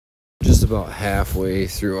just about halfway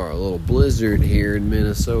through our little blizzard here in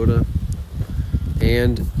Minnesota,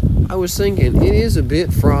 and I was thinking it is a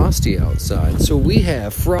bit frosty outside, so we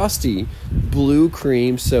have Frostie blue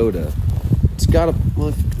cream soda. It's got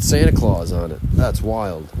a Santa Claus on it. That's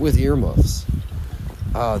wild, with earmuffs.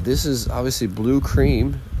 This is obviously blue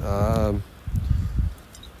cream,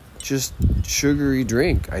 just sugary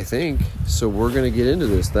drink, I think. So we're gonna get into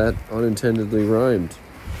this. That unintendedly rhymed.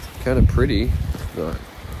 Kind of pretty, but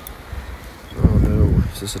oh no,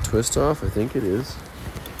 is this a twist off? I think it is.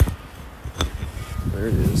 There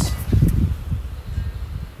it is.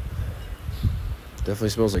 Definitely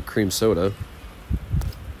smells like cream soda.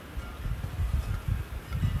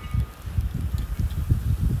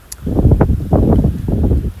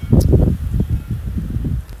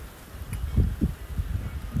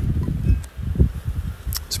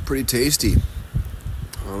 It's pretty tasty.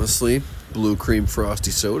 Honestly, blue cream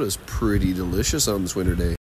frosty soda is pretty delicious on this winter day.